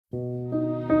Hi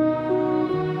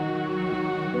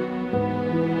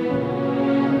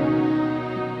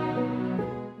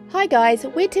guys,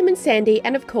 we're Tim and Sandy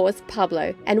and of course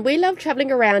Pablo, and we love travelling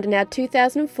around in our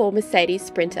 2004 Mercedes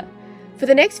Sprinter. For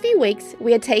the next few weeks,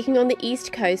 we are taking on the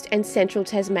east coast and central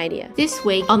Tasmania. This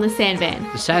week on the Sandvan.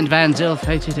 The Sandvan's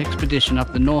ill-fated expedition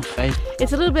up the North Face.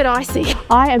 It's a little bit icy.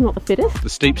 I am not the fittest. The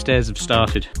steep stairs have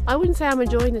started. I wouldn't say I'm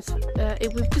enjoying this.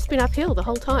 We've just been uphill the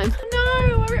whole time. No,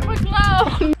 I ripped my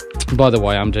glove. By the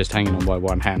way, I'm just hanging on by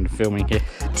one hand filming here.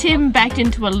 Tim backed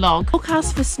into a log.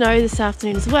 Forecast for snow this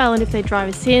afternoon as well, and if they drive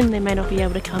us in, they may not be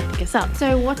able to come pick us up.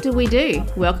 So what do we do?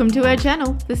 Welcome to our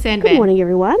channel, the Sandvan. Good morning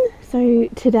everyone. So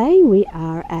today we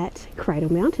are at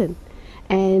Cradle Mountain,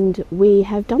 and we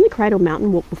have done the Cradle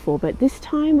Mountain walk before, but this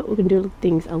time we're going to do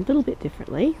things a little bit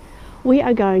differently. We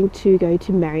are going to go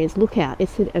to Marian's Lookout.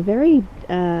 It's a very,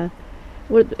 one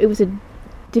of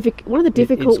the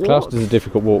difficult walks. It's classed as a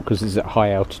difficult walk because it's at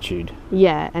high altitude.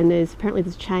 Yeah, and apparently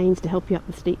there's chains to help you up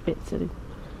the steep bits and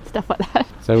stuff like that.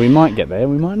 So we might get there,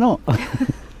 we might not.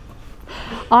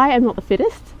 I am not the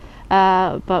fittest,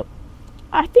 but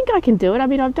I think I can do it. I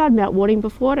mean, I've done Mount Warning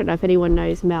before. I don't know if anyone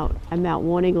knows Mount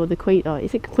Warning or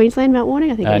is it Queensland Mount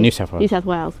Warning? I think New South Wales. New South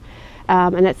Wales,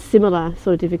 and that's similar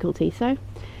sort of difficulty. So,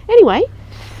 anyway,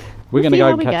 we're going to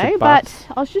go catch a bus. But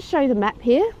I'll just show you the map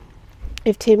here.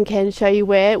 If Tim can show you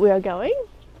where we are going.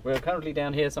 We're currently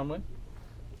down here somewhere.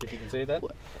 If you can see that.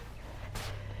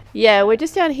 Yeah, we're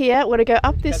just down here. We're going to go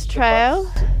up this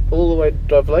trail all the way to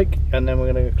Dove Lake, and then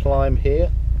we're going to climb here.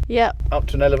 Yep. Up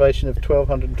to an elevation of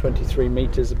 1,223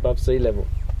 metres above sea level.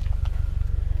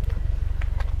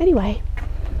 Anyway,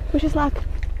 wish us luck.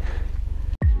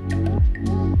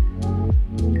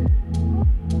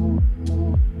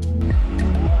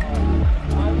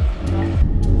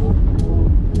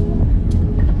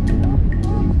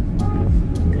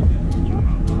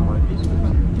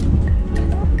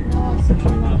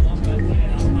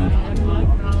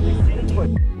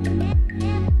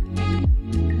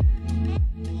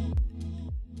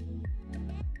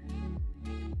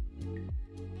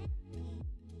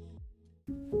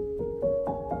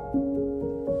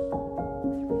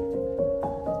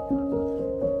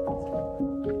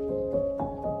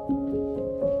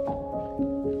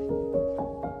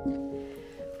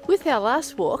 With our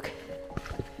last walk,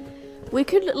 we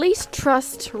could at least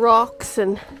trust rocks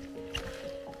and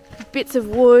bits of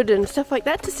wood and stuff like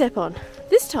that to step on.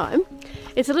 This time,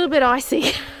 it's a little bit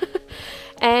icy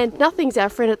and nothing's our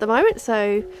friend at the moment,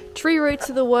 so tree roots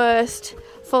are the worst,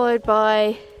 followed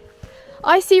by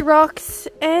icy rocks,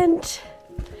 and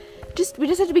we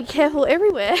just have to be careful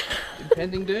everywhere.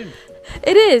 Impending doom.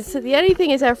 It is. The only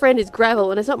thing is our friend is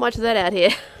gravel, and there's not much of that out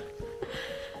here.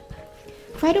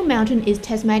 Cradle Mountain is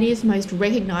Tasmania's most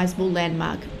recognisable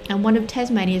landmark and one of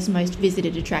Tasmania's most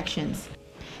visited attractions.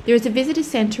 There is a visitor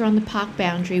centre on the park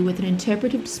boundary with an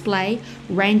interpretive display,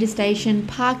 ranger station,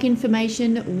 park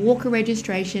information, walker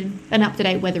registration and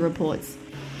up-to-date weather reports.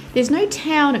 There's no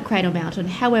town at Cradle Mountain,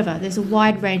 however there's a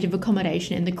wide range of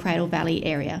accommodation in the Cradle Valley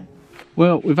area.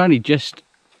 Well, we've only just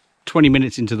 20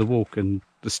 minutes into the walk and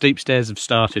the steep stairs have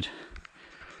started.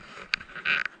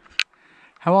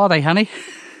 How are they, honey?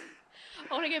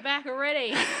 I want to get back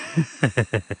already.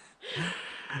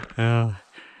 Oh,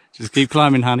 just keep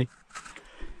climbing, honey.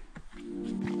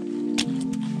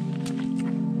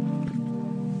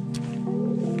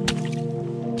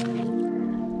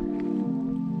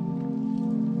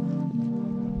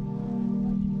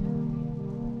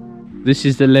 This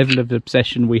is the level of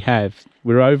obsession we have.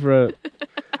 We're over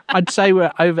I'd say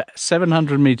we're over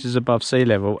 700 metres above sea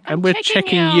level, and we're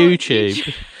checking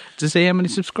YouTube to see how many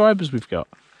subscribers we've got.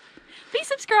 Please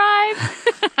subscribe.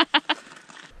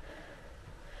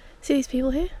 See these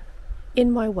people here?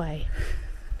 In my way.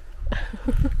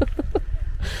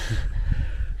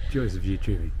 Joys of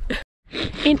YouTubing.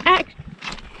 In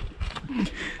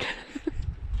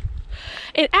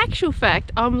actual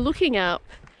fact, I'm looking up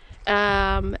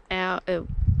the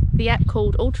app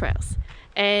called All Trails,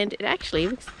 and it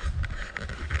actually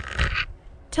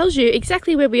tells you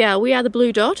exactly where we are. We are the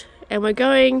blue dot, and we're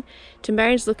going to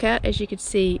Marian's Lookout, as you can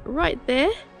see right there,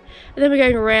 and then we're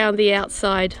going around the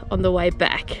outside on the way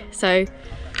back. So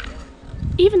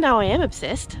even though I am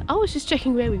obsessed, I was just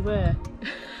checking where we were.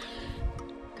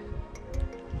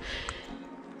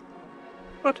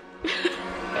 What?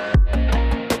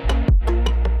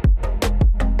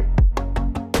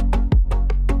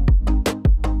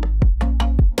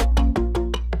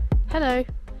 Hello.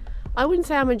 I wouldn't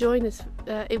say I'm enjoying this.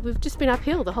 We've just been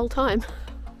uphill the whole time.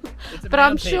 But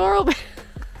I'm sure it'll be...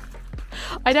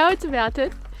 I know it's a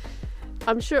mountain.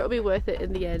 I'm sure it'll be worth it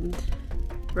in the end.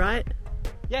 Right?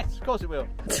 Yes, of course it will.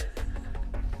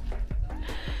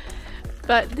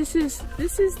 But this is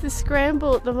the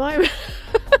scramble at the moment.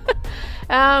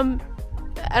 And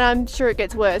I'm sure it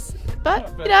gets worse.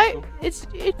 But you know, it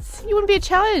wouldn't be a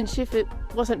challenge if it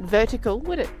wasn't vertical,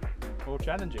 would it? Or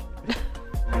challenging.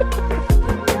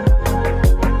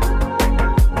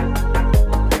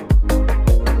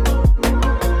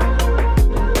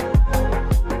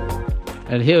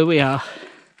 And here we are,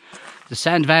 the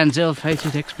St. Van's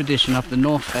ill-fated expedition up the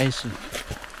north face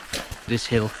of this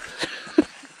hill.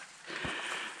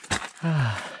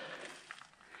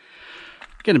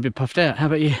 Getting a bit puffed out, how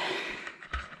about you?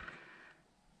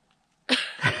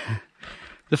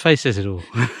 The face says it all.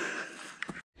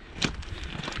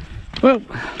 Well,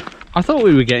 I thought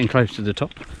we were getting close to the top,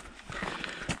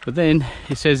 but then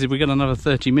it says we've got another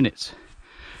 30 minutes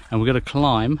and we've got to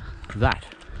climb that.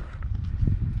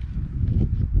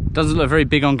 Doesn't look very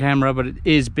big on camera, but it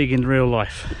is big in real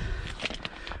life.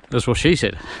 That's what she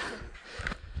said.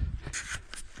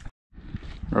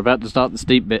 We're about to start the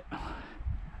steep bit.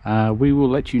 We will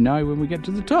let you know when we get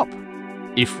to the top,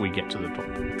 if we get to the top.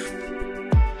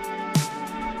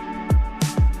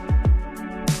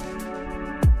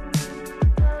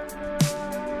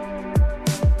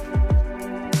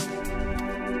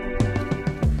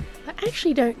 I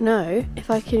actually don't know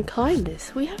if I can climb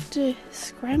this. We have to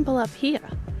scramble up here.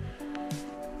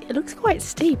 It looks quite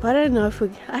steep. I don't know if I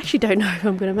actually don't know if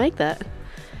I'm going to make that.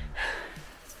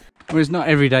 Well, it's not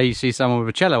every day you see someone with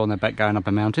a cello on their back going up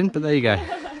a mountain, but there you go.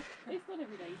 It's not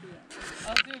every day you do that.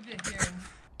 I'll do a bit here.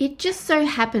 It just so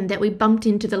happened that we bumped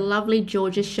into the lovely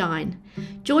Georgia Shine.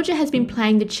 Georgia has been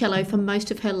playing the cello for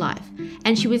most of her life,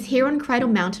 and she was here on Cradle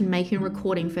Mountain making a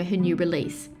recording for her new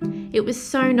release. It was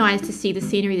so nice to see the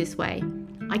scenery this way.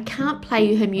 I can't play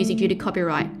you her music due to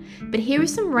copyright, but here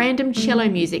is some random cello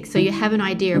music so you have an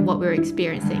idea of what we're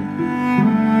experiencing.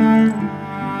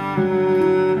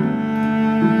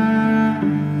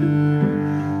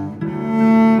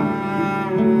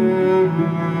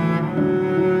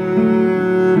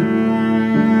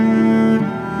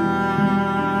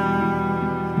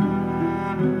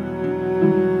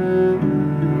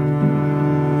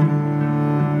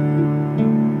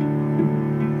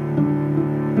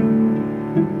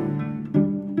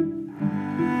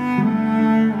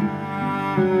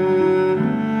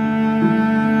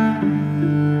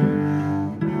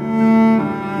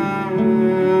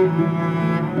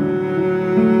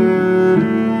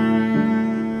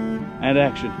 And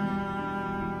action.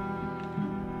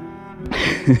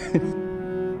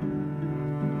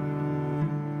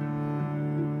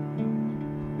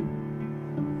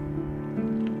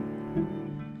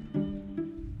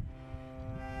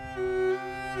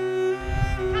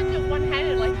 Can't do it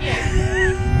one-handed like you.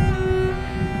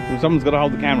 Well, someone's got to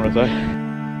hold the camera, so.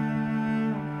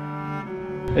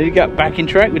 There you go, back in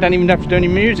track. We don't even have to do any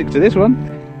music to this one.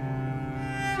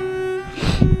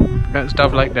 That's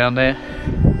Dove Lake down there.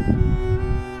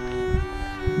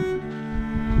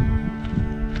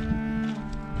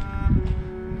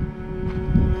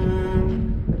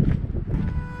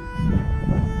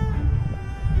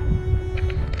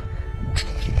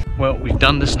 Well, we've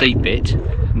done the steep bit,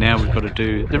 now we've got to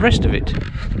do the rest of it.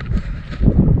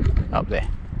 Up there.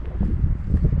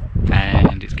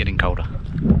 And it's getting colder.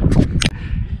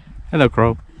 Hello,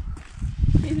 Crow.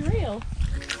 He's real.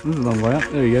 This is a long way up,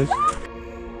 there he goes.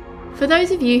 For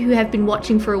those of you who have been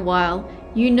watching for a while,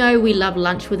 you know we love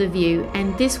lunch with a view,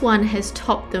 and this one has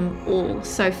topped them all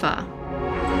so far.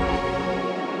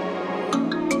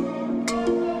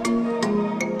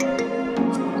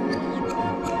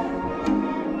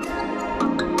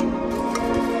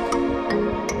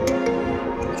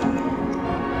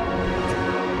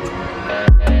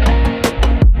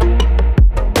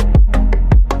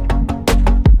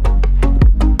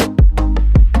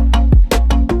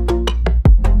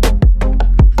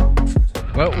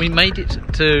 Well, we made it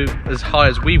to as high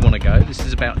as we want to go. This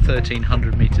is about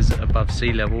 1,300 meters above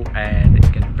sea level, and it's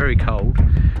getting very cold,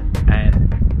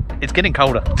 and it's getting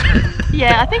colder.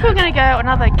 Yeah, I think we're going to go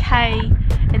another K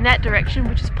in that direction,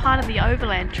 which is part of the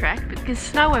overland track, but there's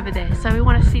snow over there, so we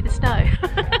want to see the snow.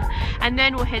 And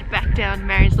then we'll head back down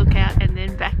Mary's Lookout and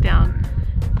then back down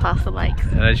past the lakes.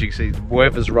 And as you can see, the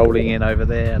weather's rolling in over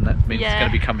there, and that means it's going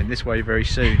to be coming this way very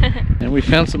soon. And we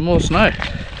found some more snow.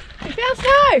 We found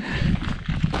snow!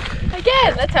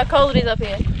 Again, that's how cold it is up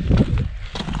here.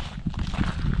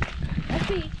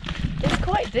 Actually, it's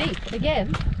quite deep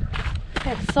again.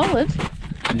 It's solid.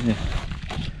 Yeah.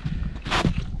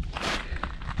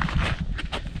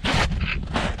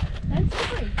 That's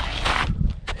fine.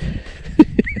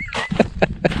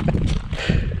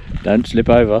 Don't slip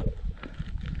over.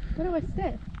 Where do I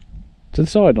step? To the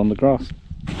side on the grass.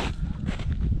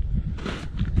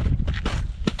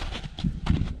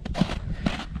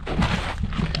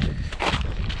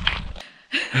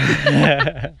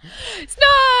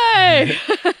 Snow!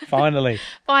 Finally.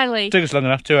 Finally. Took us long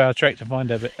enough, 2 hour trek to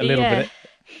find a little bit.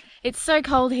 It's so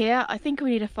cold here. I think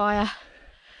we need a fire.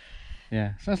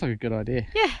 Yeah, sounds like a good idea.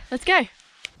 Yeah, let's go.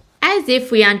 As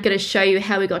if we aren't going to show you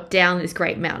how we got down this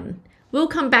great mountain. We'll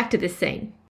come back to this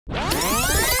scene.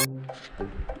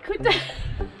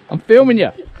 I'm filming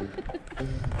you.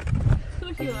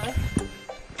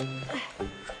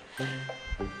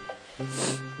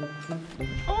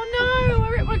 Oh no, I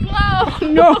ripped my glove.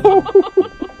 No!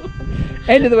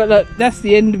 End of the look, that's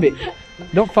the end of it.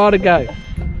 Not far to go.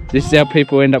 This is how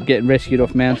people end up getting rescued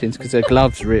off mountains, because their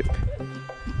gloves rip.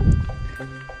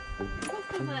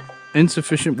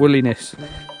 Insufficient woolliness.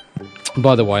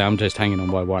 By the way, I'm just hanging on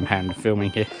by one hand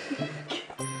filming here.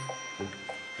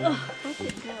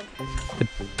 The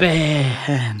bare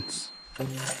hands.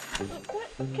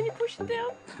 Can you push it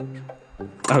down?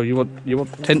 Oh, you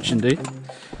want tension, do you?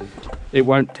 It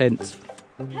won't tense.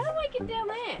 How do I get down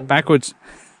there? Backwards.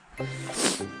 I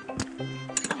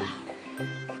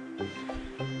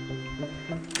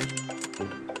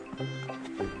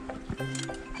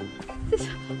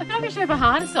feel like I should have a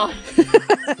harness on.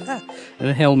 And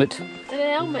a helmet. And a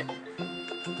helmet.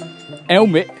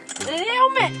 Helmet? And a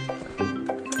helmet.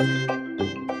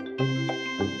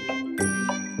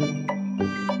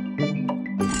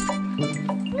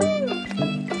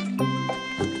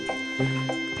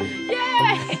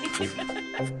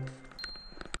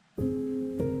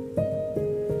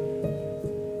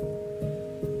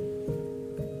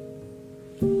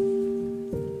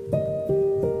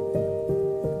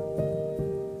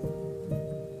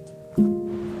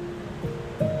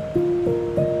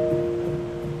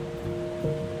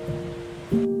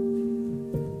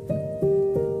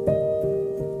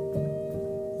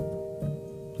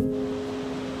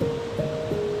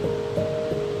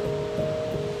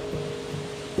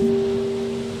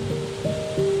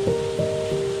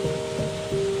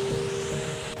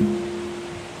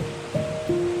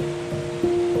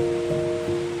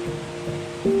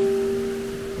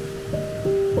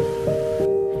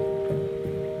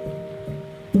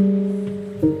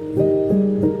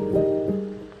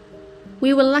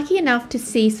 We were lucky enough to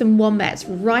see some wombats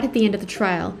right at the end of the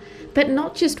trail, but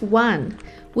not just one.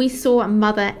 We saw a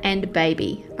mother and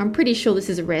baby. I'm pretty sure this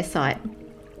is a rare sight. I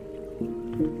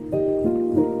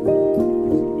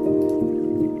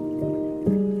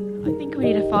think we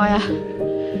need a fire.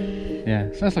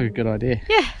 Yeah, sounds like a good idea.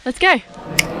 Yeah, let's go.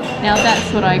 Now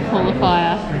that's what I call a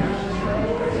fire.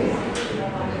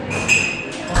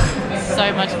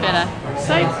 So much better.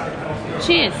 So,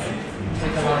 cheers.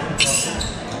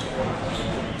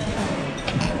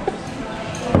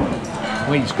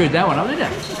 Well, you screwed that one up, didn't you?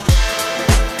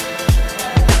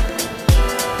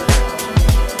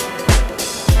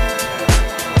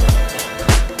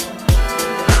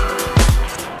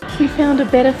 We found a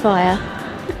better fire.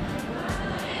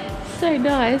 So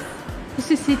nice. Let's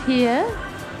just sit here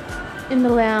in the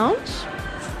lounge.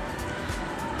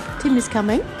 Tim is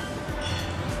coming.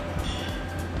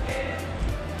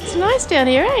 It's nice down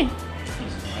here, eh? It's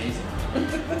amazing.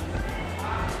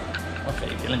 I bet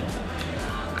you're feeling it.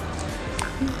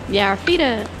 Yeah, our feet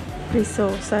are pretty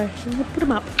sore, so we'll put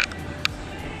them up.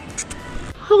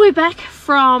 Well, we're back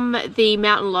from the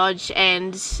mountain lodge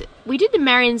and we did the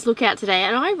Marian's Lookout today,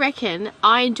 and I reckon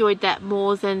I enjoyed that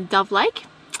more than Dove Lake.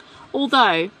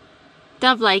 Although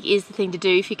Dove Lake is the thing to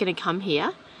do if you're going to come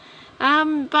here.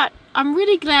 But I'm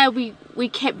really glad we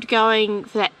kept going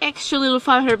for that extra little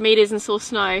 500 meters and saw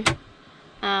snow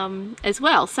as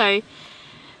well. So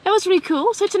that was really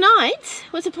cool. So tonight,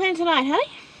 what's the plan tonight, hey?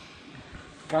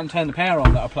 Go and turn the power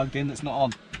on that I plugged in that's not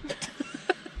on.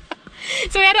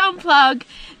 So we had to unplug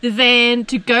the van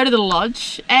to go to the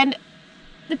lodge, and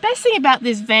the best thing about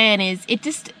this van is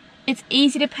it's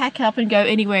easy to pack up and go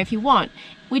anywhere if you want.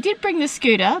 We did bring the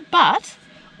scooter, but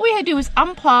all we had to do was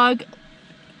unplug,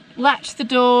 latch the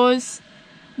doors,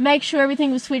 make sure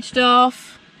everything was switched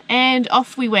off, and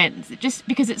off we went. Just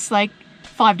because it's like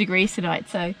 5 degrees tonight,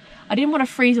 so I didn't want to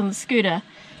freeze on the scooter.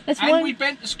 We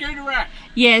bent the scooter rack.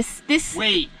 Yes, this...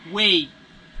 We.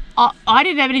 I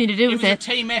didn't have anything to do with it. It was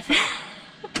a team effort.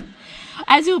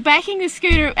 As we were backing the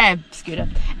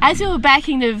as we were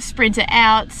backing the Sprinter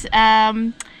out,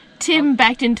 Tim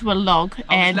backed into a log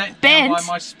and let bent. down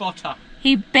by my spotter.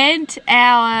 He bent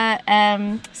our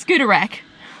scooter rack.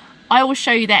 I will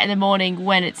show you that in the morning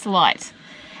when it's light.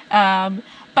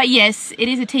 But yes, it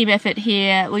is a team effort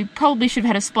here. We probably should have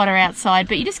had a spotter outside,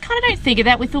 but you just kind of don't think of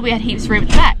that. We thought we had heaps of room at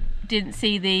the back. Didn't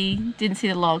see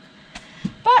the log.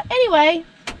 But anyway,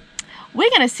 we're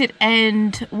going to sit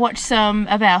and watch some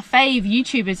of our fave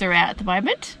YouTubers are out at the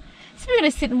moment. So we're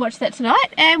going to sit and watch that tonight,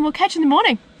 and we'll catch you in the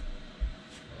morning.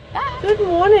 Good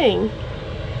morning.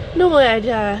 Normally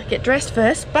I'd get dressed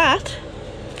first, but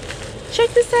check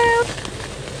this out.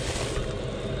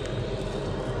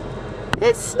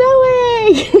 It's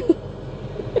snowing!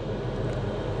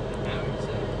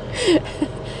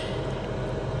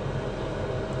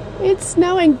 It's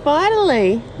snowing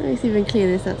finally. Let me see if I can clear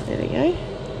this up. There we go.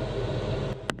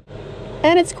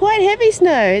 And it's quite heavy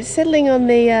snow. It's settling on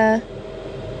the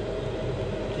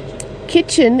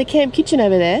kitchen, the camp kitchen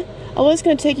over there. I was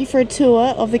going to take you for a tour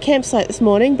of the campsite this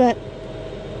morning, but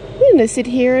we're going to sit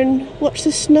here and watch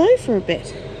the snow for a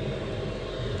bit.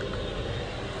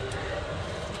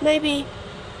 Maybe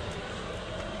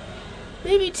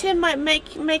Tim might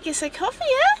make us a coffee,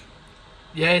 yeah?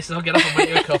 Yes, I'll get up and make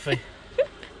you a coffee.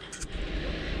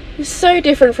 It's so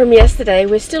different from yesterday.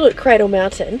 We're still at Cradle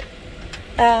Mountain.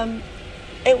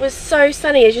 It was so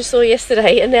sunny as you saw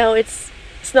yesterday, and now it's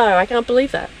snow. I can't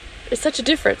believe that. It's such a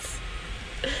difference.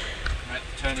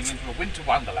 It's turning into a winter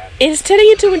wonderland. It's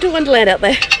turning into a winter wonderland out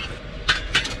there.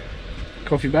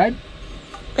 Coffee, babe?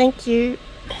 Thank you.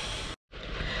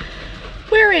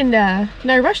 We're in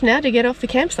no rush now to get off the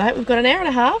campsite. We've got an hour and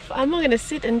a half. I'm going to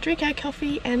sit and drink our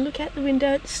coffee and look out the window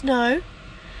at the snow.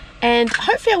 And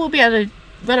hopefully I will be able to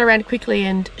run around quickly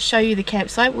and show you the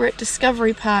campsite. We're at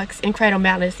Discovery Parks in Cradle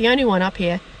Mountain. It's the only one up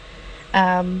here.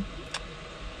 Yeah.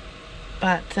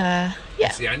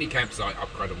 It's the only campsite up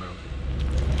Cradle Mountain.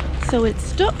 So it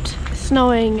stopped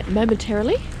snowing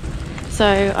momentarily.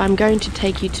 So I'm going to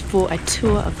take you for a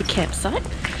tour of the campsite.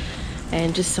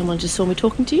 And someone just saw me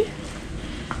talking to you.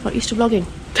 Not used to vlogging.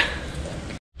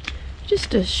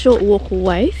 Just a short walk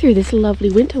away through this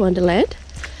lovely winter wonderland.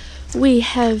 We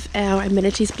have our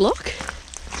amenities block.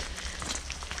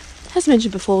 As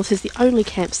mentioned before, this is the only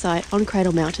campsite on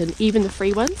Cradle Mountain, even the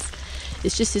free ones.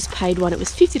 It's just this paid one. It was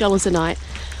 $50 a night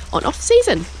on off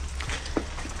season.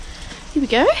 Here we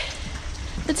go.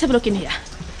 Let's have a look in here.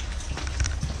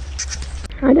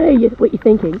 I know what you're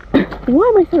thinking. Why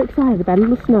am I so excited about a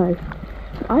little snow?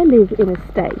 I live in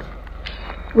a state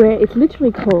where it's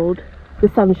literally called the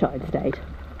Sunshine State.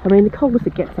 I mean, the coldest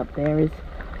it gets up there is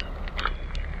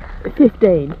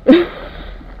 15.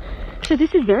 So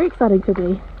this is very exciting for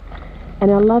me.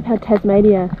 And I love how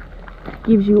Tasmania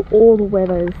gives you all the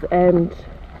weathers and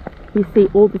you see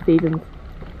all the seasons.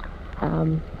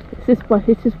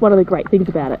 It's just one of the great things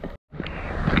about it.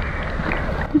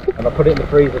 And I put it in the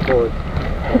freezer for us.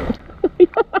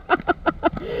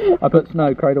 I put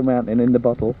Snow Cradle Mountain in the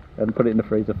bottle and put it in the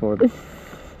freezer for us.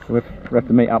 So we have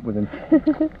to meet up with him.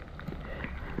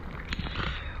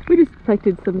 We just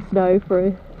collected some snow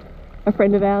for a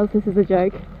friend of ours. This is a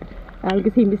joke.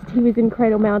 Because he was in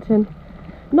Cradle Mountain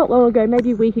not long ago,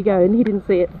 maybe a week ago, and he didn't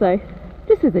see it, so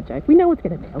this is a joke. We know it's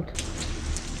going to melt.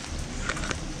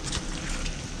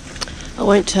 I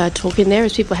won't talk in there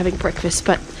as people are having breakfast,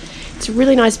 but it's a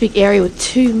really nice big area with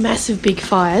two massive big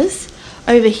fires.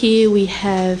 Over here we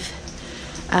have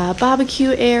a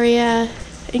barbecue area,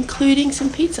 including some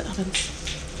pizza ovens.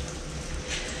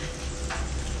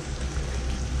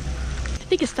 I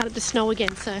think it started to snow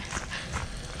again, so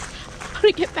I'm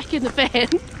going to get back in the van.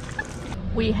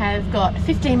 We have got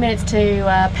 15 minutes to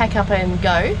pack up and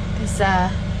go. It's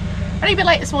running a bit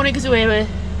late this morning because we were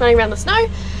running around the snow.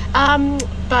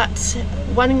 But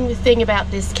one thing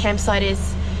about this campsite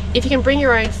is if you can bring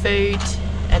your own food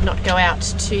and not go out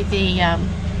to the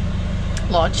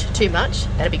lodge too much,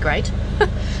 that'd be great.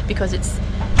 Because I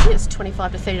think it's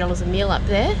 $25 to $30 a meal up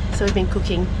there. So we've been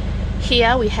cooking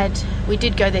here. We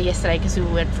did go there yesterday because we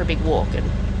went for a big walk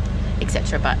and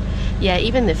etc. But yeah,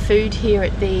 even the food here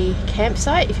at the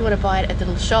campsite, if you want to buy it at the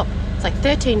little shop, it's like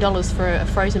 $13 for a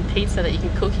frozen pizza that you can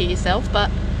cook here yourself,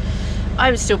 but I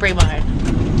would still bring my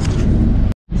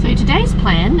own. So today's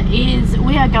plan is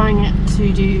we are going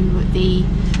to do the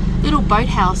little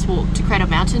boathouse walk to Cradle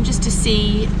Mountain just to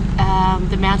see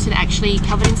the mountain actually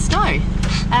covered in snow.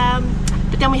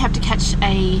 But then we have to catch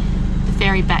the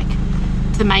ferry back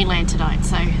to the mainland tonight,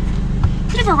 so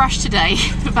a bit of a rush today,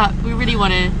 but we really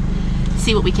want to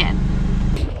see what we can.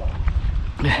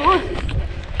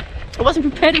 I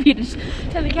wasn't prepared for you to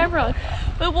turn the camera on.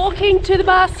 We're walking to the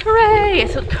bus, hooray!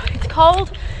 It's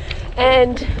cold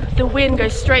and the wind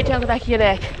goes straight down the back of your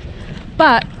neck.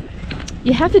 But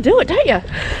you have to do it, don't you?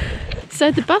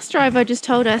 So the bus driver just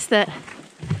told us that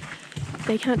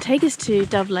they can't take us to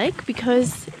Dove Lake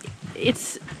because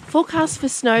it's forecast for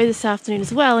snow this afternoon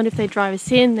as well, and if they drive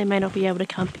us in, they may not be able to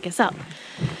come pick us up.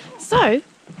 So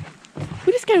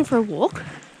we're just going for a walk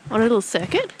on a little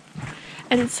circuit,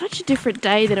 and it's such a different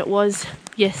day than it was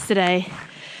yesterday.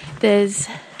 There's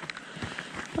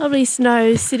lovely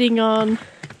snow sitting on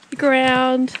the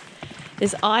ground,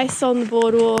 there's ice on the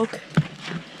boardwalk,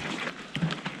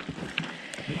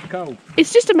 cold.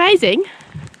 It's just amazing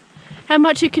how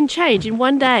much it can change in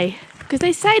one day. Because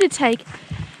they say to take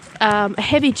a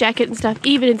heavy jacket and stuff,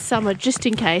 even in summer, just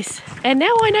in case. And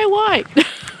now I know why.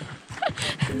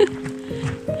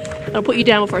 I'll put you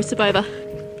down before I slip over.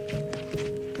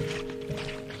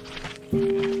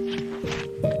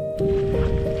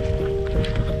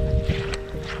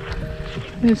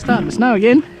 It's starting to snow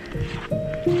again.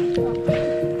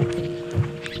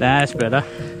 That's better.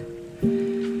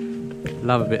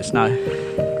 Love a bit of snow.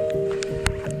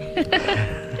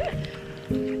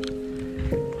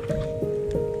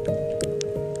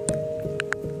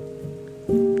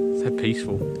 So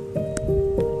peaceful.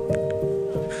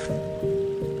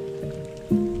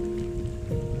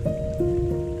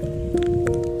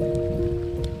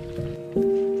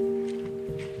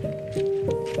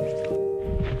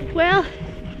 Well,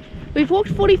 we've walked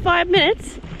 45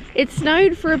 minutes. It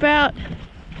snowed for about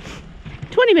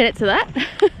 20 minutes of that.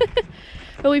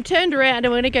 But we've turned around and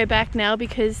we're going to go back now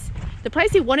because the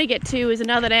place we want to get to is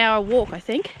another hour walk, I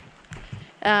think.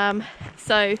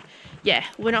 So yeah,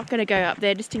 we're not going to go up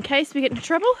there just in case we get into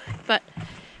trouble. But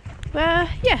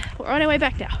yeah, we're on our way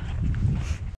back now.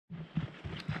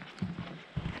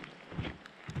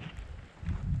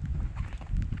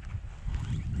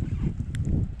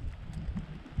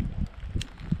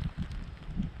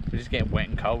 We're just getting wet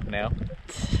and cold now.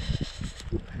 It's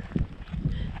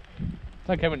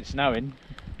okay when it's snowing.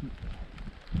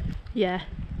 Yeah.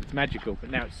 It's magical,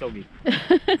 but now it's soggy.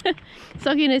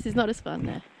 Sogginess is not as fun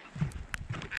now.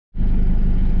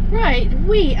 Right,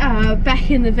 we are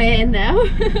back in the van now.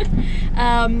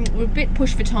 We're a bit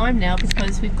pushed for time now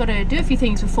because we've got to do a few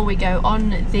things before we go on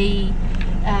the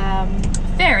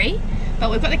ferry. But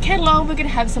we've got the kettle on, we're going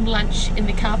to have some lunch in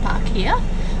the car park here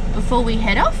before we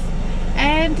head off.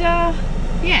 And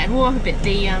yeah, and warm up a bit.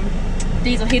 The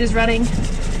diesel heater's running.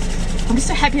 I'm just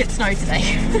so happy it snowed today.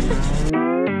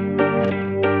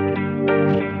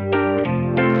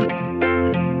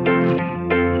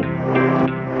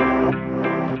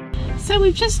 So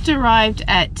we've just arrived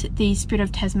at the Spirit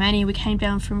of Tasmania. We came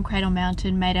down from Cradle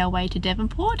Mountain, made our way to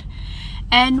Devonport,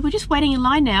 and we're just waiting in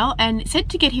line now, and it said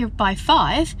to get here by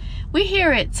 5. We're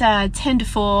here at 10 to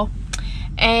 4,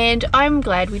 and I'm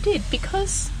glad we did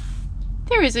because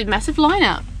there is a massive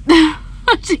lineup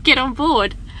to get on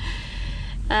board.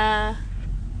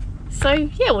 So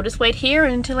yeah, we'll just wait here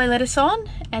until they let us on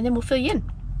and then we'll fill you in.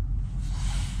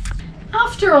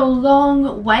 After a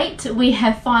long wait, we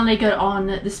have finally got on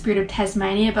the Spirit of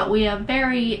Tasmania, but we are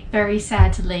very, very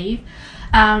sad to leave.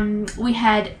 We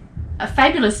had a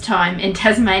fabulous time in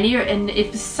Tasmania, and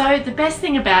it was so, the best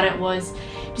thing about it was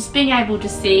just being able to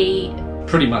see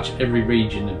pretty much every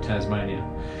region of Tasmania.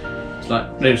 It's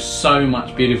like there's so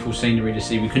much beautiful scenery to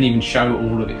see. We couldn't even show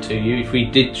all of it to you. If we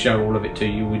did show all of it to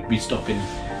you, we'd be stopping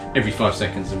every 5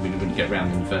 seconds and we wouldn't get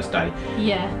around in the first day.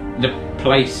 Yeah. The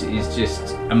place is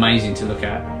just amazing to look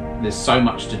at. There's so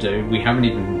much to do. We haven't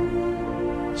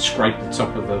even scraped the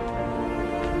top of the,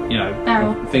 you know,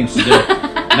 barrel things to do.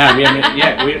 No, we haven't.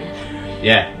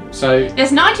 Yeah. So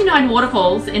there's 99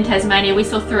 waterfalls in Tasmania. We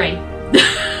saw 3,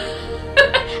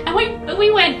 and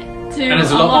we went to. And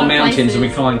there's a lot more mountains, and we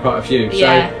climbed quite a few.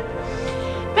 Yeah. So.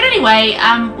 But anyway,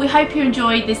 we hope you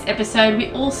enjoyed this episode.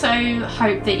 We also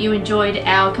hope that you enjoyed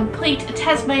our complete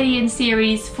Tasmanian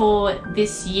series for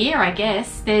this year, I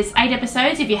guess. There's 8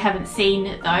 episodes if you haven't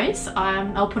seen those.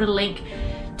 I'll put a link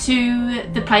to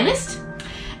the playlist.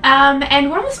 And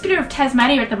we're on the Spirit of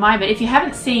Tasmania at the moment. If you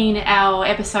haven't seen our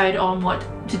episode on what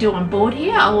to do on board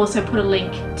here, I'll also put a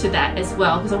link to that as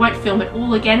well, because I won't film it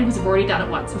all again because I've already done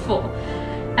it once before.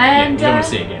 And you don't want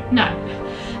to see it again. No.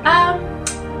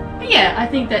 But yeah, I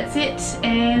think that's it.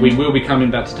 And we will be coming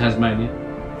back to Tasmania.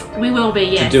 We will be,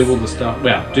 yes. To do all the stuff,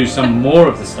 well, do some more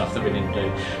of the stuff that we didn't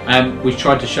do. We've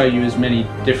tried to show you as many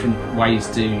different ways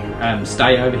to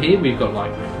stay over here. We've got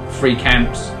like free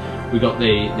camps, we've got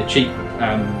the cheap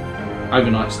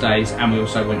overnight stays, and we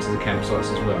also went to the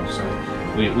campsites as well. So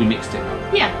we mixed it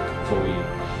up for you.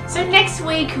 So next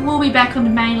week we'll be back on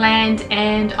the mainland,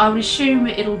 and I would assume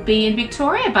it'll be in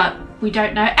Victoria, but we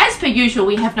don't know. As per usual,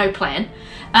 we have no plan.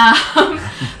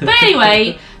 But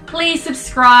anyway, please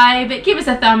subscribe, give us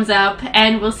a thumbs up,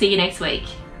 and we'll see you next week.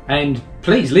 And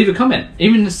please leave a comment,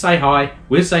 even to say hi.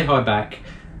 We'll say hi back.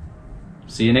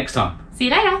 See you next time. See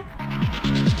you later.